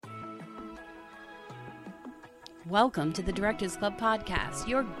Welcome to the Directors Club podcast,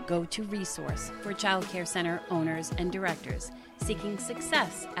 your go-to resource for child care center owners and directors seeking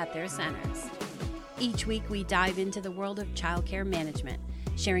success at their centers. Each week, we dive into the world of child care management,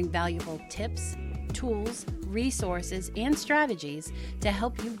 sharing valuable tips, tools, resources, and strategies to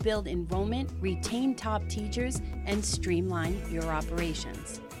help you build enrollment, retain top teachers, and streamline your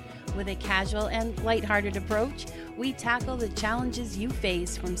operations. With a casual and lighthearted approach, we tackle the challenges you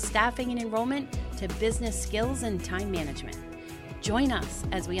face from staffing and enrollment to business skills and time management. Join us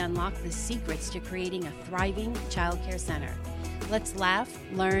as we unlock the secrets to creating a thriving child care center. Let's laugh,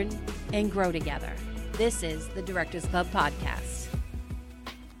 learn, and grow together. This is the Directors Club podcast.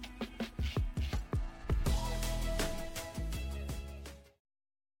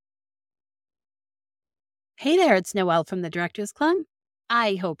 Hey there, it's Noelle from the Directors Club.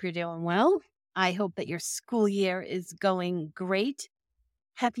 I hope you're doing well. I hope that your school year is going great.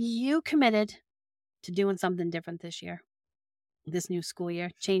 Have you committed to doing something different this year, this new school year,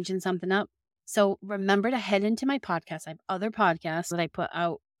 changing something up? So remember to head into my podcast. I have other podcasts that I put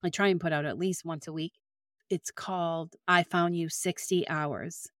out. I try and put out at least once a week. It's called I Found You 60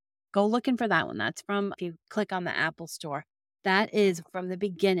 Hours. Go looking for that one. That's from, if you click on the Apple Store, that is from the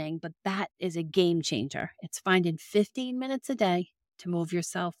beginning, but that is a game changer. It's finding 15 minutes a day to move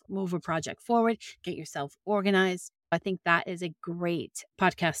a project forward, get yourself organized. I think that is a great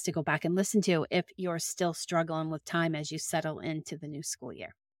podcast to go back and listen to if you're still struggling with time as you settle into the new school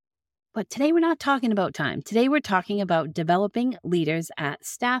year. But today we're not talking about time. Today we're talking about developing leaders at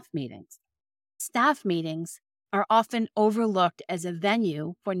staff meetings. Staff meetings are often overlooked as a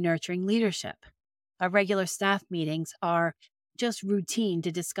venue for nurturing leadership. Our regular staff meetings are just routine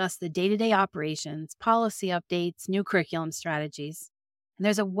to discuss the day-to-day operations, policy updates, new curriculum strategies. And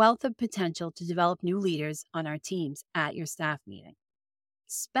there's a wealth of potential to develop new leaders on our teams at your staff meeting,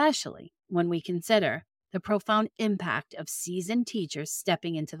 especially when we consider the profound impact of seasoned teachers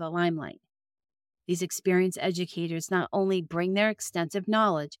stepping into the limelight. These experienced educators not only bring their extensive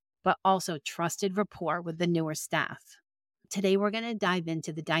knowledge, but also trusted rapport with the newer staff. Today, we're going to dive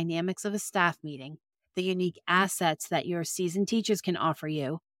into the dynamics of a staff meeting, the unique assets that your seasoned teachers can offer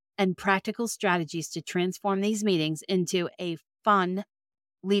you, and practical strategies to transform these meetings into a fun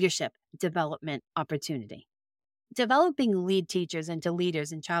leadership development opportunity. Developing lead teachers into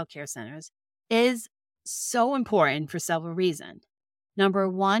leaders in child care centers is so important for several reasons. Number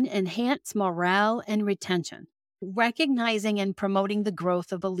one, enhance morale and retention. Recognizing and promoting the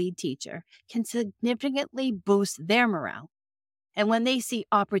growth of a lead teacher can significantly boost their morale. And when they see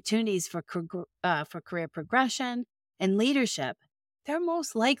opportunities for career progression and leadership, they're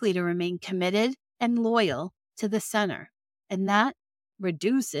most likely to remain committed and loyal to the center. And that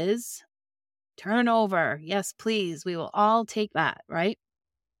reduces turnover. Yes, please. We will all take that, right?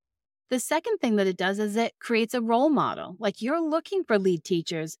 The second thing that it does is it creates a role model. Like you're looking for lead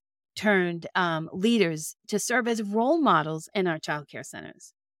teachers turned leaders to serve as role models in our child care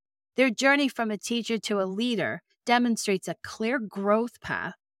centers. Their journey from a teacher to a leader demonstrates a clear growth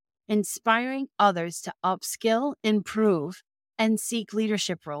path, inspiring others to upskill, improve, and seek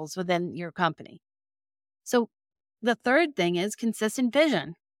leadership roles within your company. So the third thing is consistent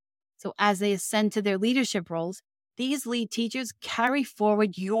vision. So as they ascend to their leadership roles, these lead teachers carry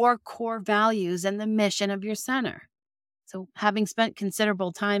forward your core values and the mission of your center. So having spent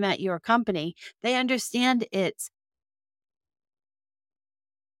considerable time at your company, they understand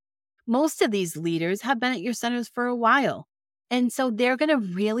most of these leaders have been at your centers for a while. And so they're going to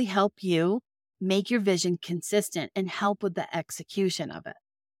really help you make your vision consistent and help with the execution of it.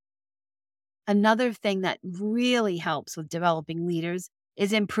 Another thing that really helps with developing leaders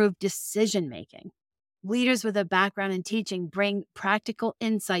is improved decision-making. Leaders with a background in teaching bring practical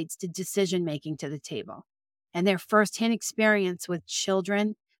insights to decision-making to the table. And their firsthand experience with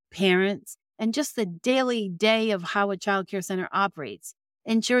children, parents, and just the daily day of how a child care center operates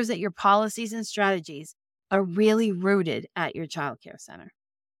ensures that your policies and strategies are really rooted at your child care center.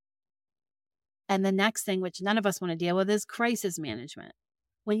 And the next thing, which none of us want to deal with, is crisis management.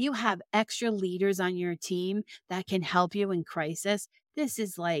 When you have extra leaders on your team that can help you in crisis, this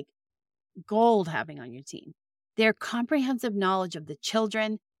is like gold having on your team. Their comprehensive knowledge of the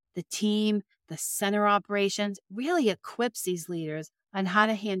children, the team, the center operations really equips these leaders on how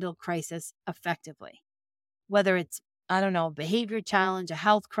to handle crisis effectively. Whether it's a behavior challenge, a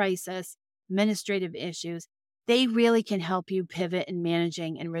health crisis, administrative issues, they really can help you pivot in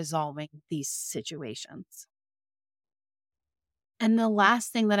managing and resolving these situations. And the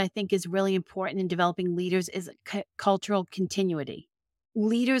last thing that I think is really important in developing leaders is cultural continuity.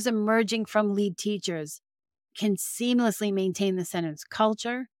 Leaders emerging from lead teachers can seamlessly maintain the center's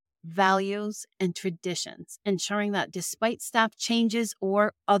culture, values, and traditions, ensuring that despite staff changes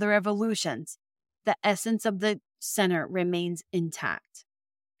or other evolutions, the essence of the center remains intact.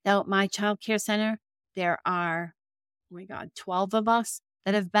 Now, at my child care center, there are, 12 of us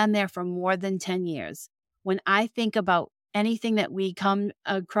that have been there for more than 10 years. When I think about anything that we come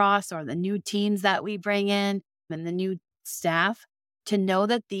across or the new teams that we bring in and the new staff, to know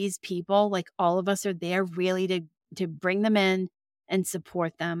that these people, like all of us, are there really to bring them in and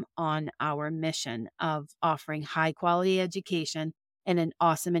support them on our mission of offering high quality education and an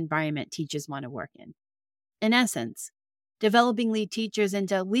awesome environment teachers want to work in. In essence, developing lead teachers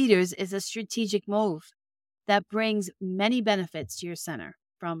into leaders is a strategic move that brings many benefits to your center,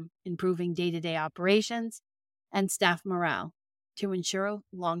 from improving day-to-day operations and staff morale to ensure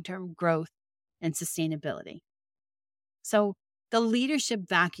long-term growth and sustainability. So, the leadership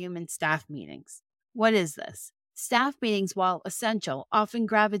vacuum in staff meetings. What is this? Staff meetings, while essential, often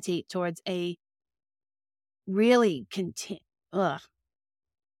gravitate towards a really the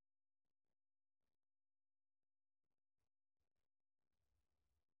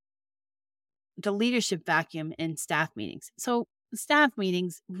leadership vacuum in staff meetings. So staff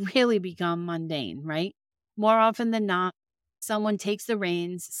meetings really become mundane, right? More often than not, someone takes the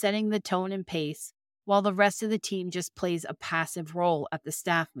reins, setting the tone and pace, while the rest of the team just plays a passive role at the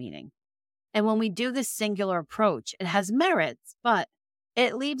staff meeting. And when we do this singular approach, it has merits, but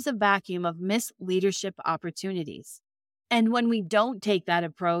it leaves a vacuum of missed leadership opportunities. And when we don't take that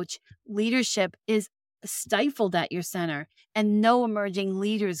approach, leadership is stifled at your center and no emerging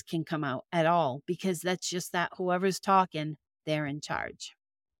leaders can come out at all, because that's just that whoever's talking, they're in charge.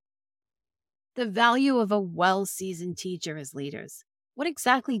 The value of a well-seasoned teacher as leaders. What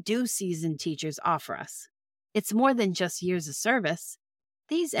exactly do seasoned teachers offer us? It's more than just years of service.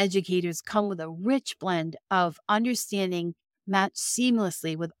 These educators come with a rich blend of understanding matched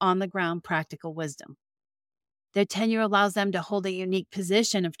seamlessly with on-the-ground practical wisdom. Their tenure allows them to hold a unique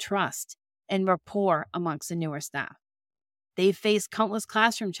position of trust and rapport amongst the newer staff. They've faced countless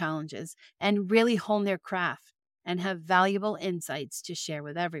classroom challenges and really honed their craft and have valuable insights to share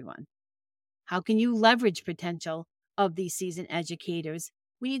with everyone. How can you leverage potential of these seasoned educators?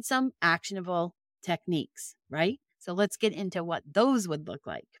 We need some actionable techniques, right? So let's get into what those would look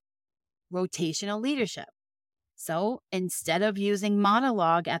like. Rotational leadership. So instead of using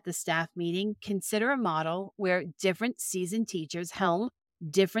monologue at the staff meeting, consider a model where different seasoned teachers helm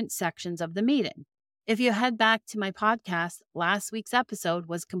different sections of the meeting. If you head back to my podcast, last week's episode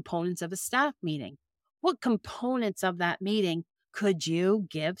was components of a staff meeting. What components of that meeting could you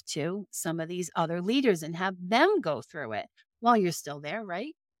give to some of these other leaders and have them go through it while you're still there,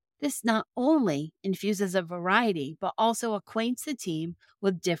 right? This not only infuses a variety, but also acquaints the team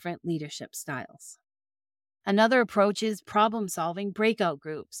with different leadership styles. Another approach is problem-solving breakout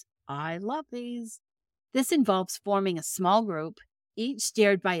groups. I love these. This involves forming a small group, each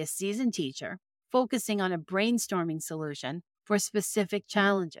steered by a seasoned teacher, focusing on a brainstorming solution for specific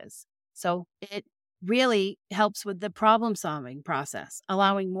challenges. So it really helps with the problem-solving process,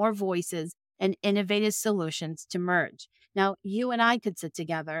 allowing more voices and innovative solutions to merge. Now, you and I could sit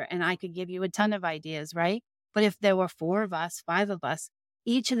together and I could give you a ton of ideas, right? But if there were 4 of us, 5 of us,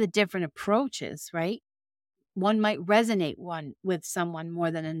 each of the different approaches, right? One might resonate with someone more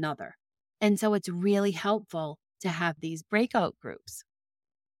than another. And so it's really helpful to have these breakout groups.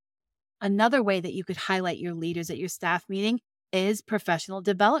 Another way that you could highlight your leaders at your staff meeting is professional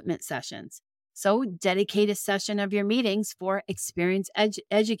development sessions. So dedicate a session of your meetings for experienced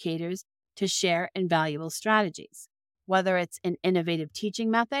educators to share invaluable strategies, whether it's an innovative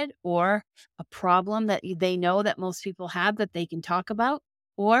teaching method or a problem that they know that most people have that they can talk about,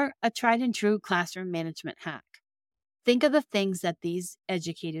 or a tried and true classroom management hack. Think of the things that these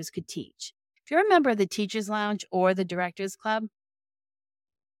educators could teach. If you're a member of the Teachers Lounge or the Directors Club,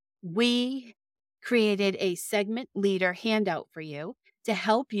 we created a segment leader handout for you to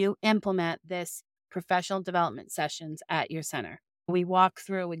help you implement this professional development sessions at your center. We walk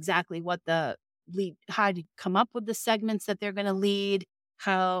through exactly what the lead, how to come up with the segments that they're going to lead,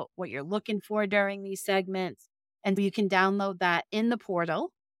 what you're looking for during these segments. And you can download that in the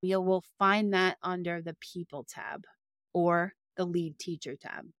portal. You will find that under the People tab or the Lead Teacher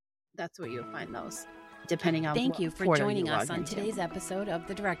tab. That's where you'll find those, depending on Thank you for joining us on today's episode of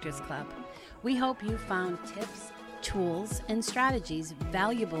the Directors Club. We hope you found tips, tools, and strategies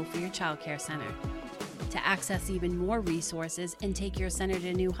valuable for your childcare center. To access even more resources and take your center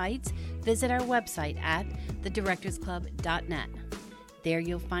to new heights, visit our website at thedirectorsclub.net. There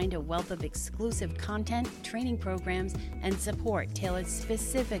you'll find a wealth of exclusive content, training programs, and support tailored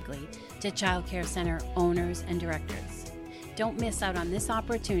specifically to childcare center owners and directors. Don't miss out on this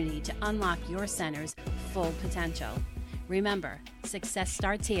opportunity to unlock your center's full potential. Remember, success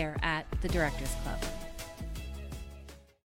starts here at the Directors Club.